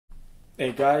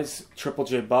Hey guys,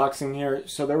 JJJBoxing here.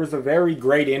 So there was a very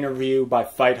great interview by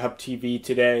Fighthub TV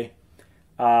today.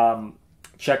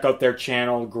 Check out their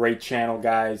channel, great channel,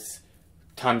 guys.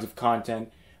 Tons of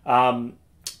content.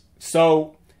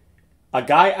 So a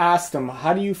guy asked him,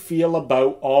 how do you feel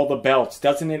about all the belts?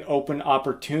 Doesn't it open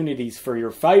opportunities for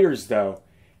your fighters though?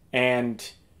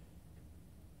 And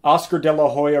Oscar De La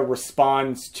Hoya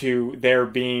responds to there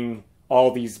being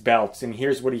all these belts, and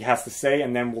here's what he has to say,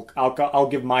 and then I'll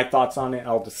give my thoughts on it, and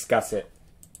I'll discuss it.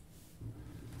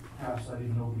 Perhaps not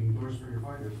even opening doors for your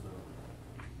fighters, though.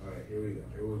 All right, here we go.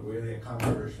 We're really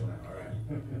controversial now. All right,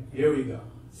 here we go.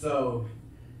 So,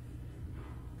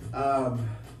 I'm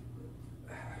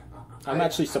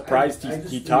actually surprised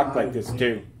he talked like this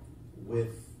too.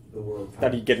 With the world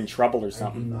that he'd get in trouble or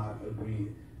something. I do not agree.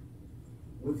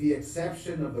 With the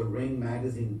exception of the Ring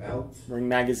Magazine belt. Ring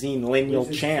Magazine lineal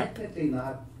champ. Technically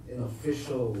not an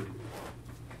official,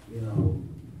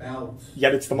 belt.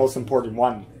 Yet it's the most important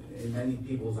one. In many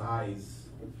people's eyes.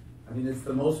 I mean, it's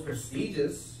the most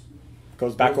prestigious.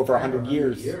 Goes back over 100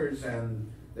 years.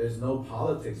 And there's no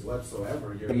politics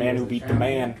whatsoever. The man who beat the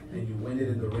man. And you win it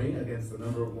in the ring against the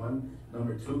number 1,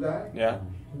 number 2 guy. Yeah.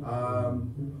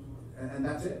 And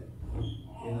that's it.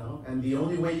 And the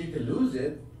only way you can lose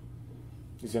it.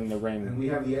 He's in the ring. And we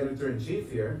have the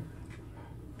editor-in-chief here.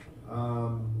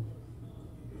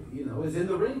 Is in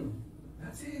the ring.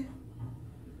 That's it.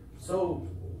 So,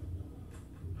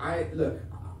 I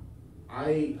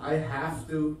have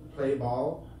to play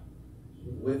ball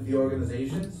with the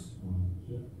organizations.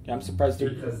 Yeah, I'm surprised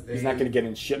he's not going to get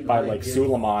in shit by like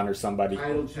Suleiman or somebody.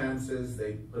 Title chances,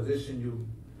 they position you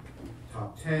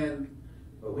top 10.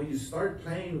 But when you start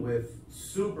playing with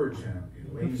super champion,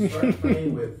 when you start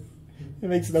playing with it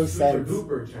makes no sense.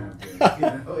 Super duper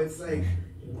champion. It's like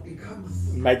it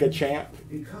becomes mega champ.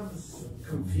 Becomes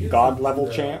confusing. God level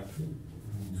champ.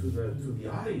 To the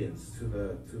audience, to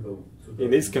the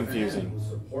it is confusing.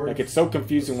 Like it's so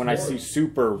confusing when I see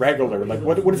super regular. Like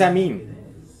what does that mean?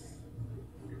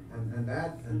 And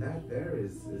that there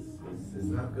is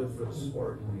not good for the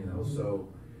sport. So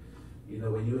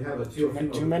when you have a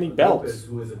Teofimo too many belts,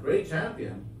 who is a great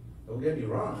champion. Don't get me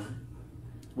wrong.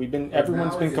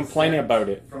 Everyone's been complaining about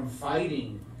it. From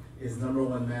fighting his number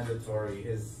 1 mandatory,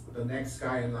 the next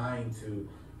guy in line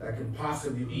that can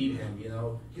possibly beat him,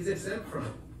 he's exempt from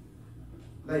it.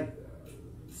 Like,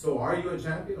 so are you a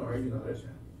champion or are you not a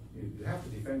champion? You have to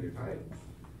defend your title.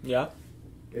 Yeah.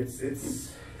 It's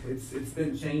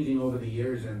been changing over the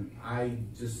years, and I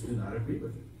just do not agree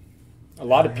with it. A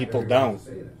lot of people don't.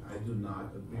 I do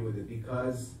not agree with it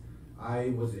because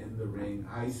I was in the ring.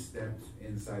 I stepped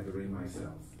inside the ring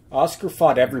myself. Oscar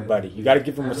fought everybody. You got to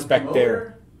give him respect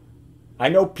there. I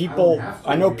know people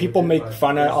make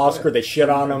fun of Oscar. They shit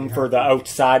on him for the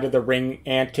outside of the ring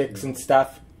antics and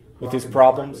stuff with his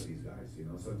problems.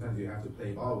 Sometimes you have to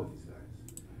play ball with these guys.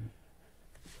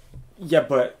 Yeah,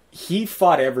 but he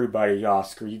fought everybody,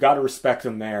 Oscar. You got to respect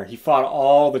him there. He fought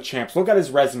all the champs. Look at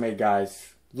his resume,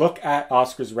 guys. Look at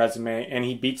Oscar's resume, and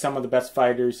he beat some of the best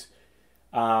fighters.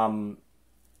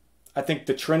 I think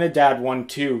the Trinidad one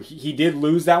too. He did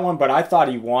lose that one, but I thought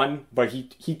he won. But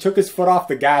he took his foot off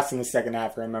the gas in the second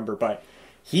half, I remember. But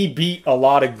he beat a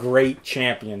lot of great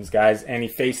champions, guys, and he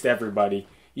faced everybody,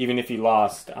 even if he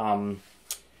lost.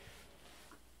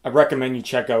 I recommend you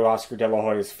check out Oscar De La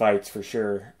Hoya's fights for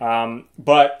sure.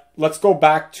 But let's go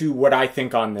back to what I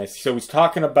think on this. So he's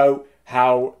talking about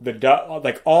how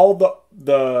all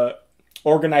the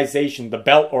organizations, the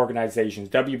belt organizations,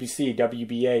 WBC,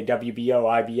 WBA, WBO,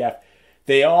 IBF,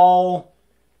 they all,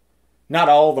 not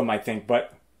all of them I think,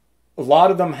 but a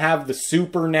lot of them have the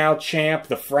super now champ,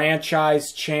 the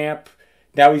franchise champ.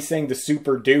 Now he's saying the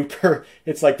super duper.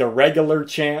 It's like the regular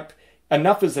champ.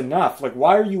 Enough is enough. Like,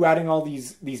 why are you adding all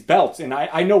these belts? And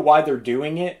I know why they're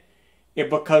doing it.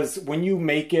 Because when you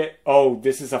make it, oh,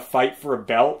 this is a fight for a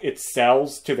belt, it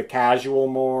sells to the casual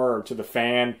more or to the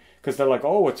fan. Because they're like,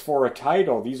 oh, it's for a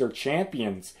title. These are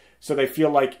champions. So they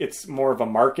feel like it's more of a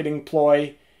marketing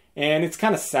ploy. And it's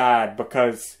kind of sad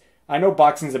because I know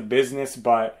boxing's a business,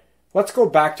 but let's go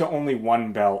back to only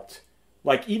 1 belt.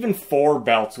 Like, even 4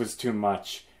 belts was too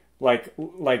much. Like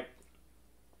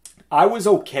I was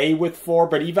okay with 4,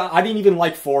 but I didn't even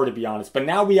like 4, to be honest. But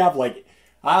now we have, like,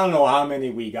 I don't know how many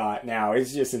we got now.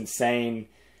 It's just insane.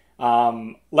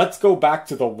 Let's go back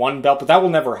to the 1 belt, but that will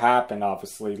never happen,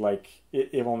 obviously. Like,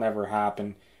 it will never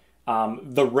happen.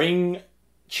 The ring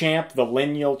champ, the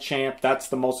lineal champ, that's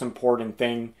the most important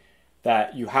thing.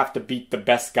 That you have to beat the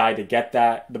best guy to get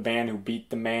that. The man who beat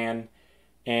the man.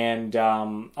 And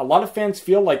a lot of fans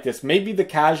feel like this. Maybe the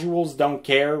casuals don't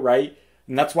care, right?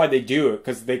 And that's why they do it,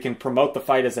 because they can promote the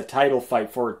fight as a title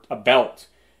fight for a belt.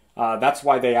 That's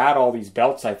why they add all these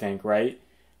belts, I think, right?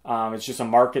 It's just a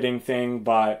marketing thing,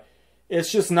 but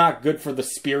it's just not good for the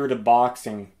spirit of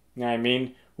boxing. You know what I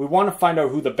mean? We want to find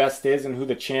out who the best is and who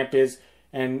the champ is.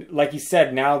 And like you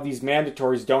said, now these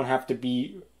mandatories don't have to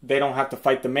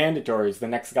fight the mandatories, the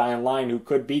next guy in line who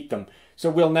could beat them. So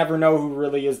we'll never know who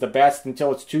really is the best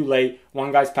until it's too late.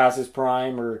 One guy's past his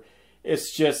prime, or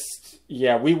it's just,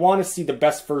 yeah, we want to see the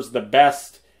best versus the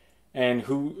best. And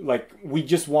who, like, we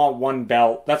just want one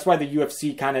belt. That's why the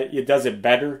UFC it does it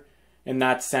better in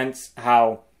that sense,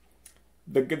 how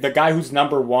the guy who's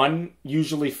number one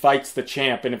usually fights the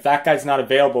champ. And if that guy's not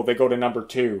available, they go to number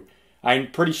two.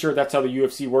 I'm pretty sure that's how the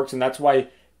UFC works, and that's why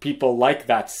people like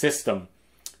that system.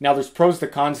 Now, there's pros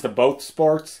and cons to both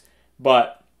sports,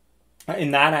 but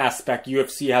in that aspect,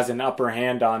 UFC has an upper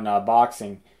hand on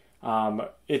boxing.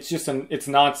 It's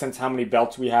nonsense how many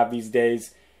belts we have these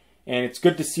days, and it's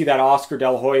good to see that Oscar De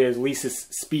La Hoya at least is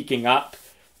speaking up.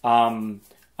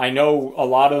 I know a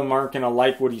lot of them aren't going to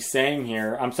like what he's saying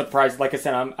here. I'm surprised. Like I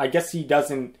said, I guess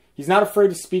he's not afraid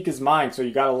to speak his mind, so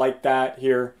you got to like that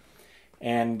here.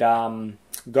 And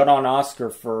good on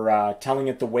Oscar for telling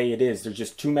it the way it is. There's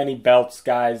just too many belts,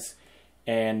 guys.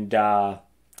 And,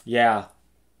 yeah,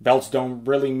 belts don't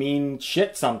really mean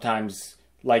shit sometimes.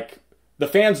 Like, the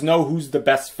fans know who's the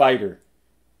best fighter.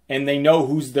 And they know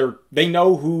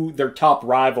who their top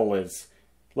rival is.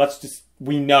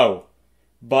 We know.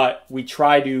 But we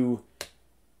try to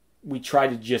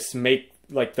just make,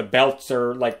 like, the belts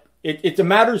are, like, it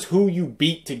matters who you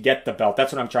beat to get the belt.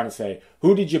 That's what I'm trying to say.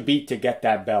 Who did you beat to get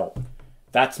that belt?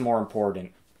 That's more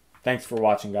important. Thanks for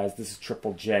watching, guys. This is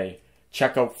Triple J.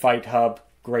 Check out Fighthub.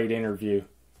 Great interview.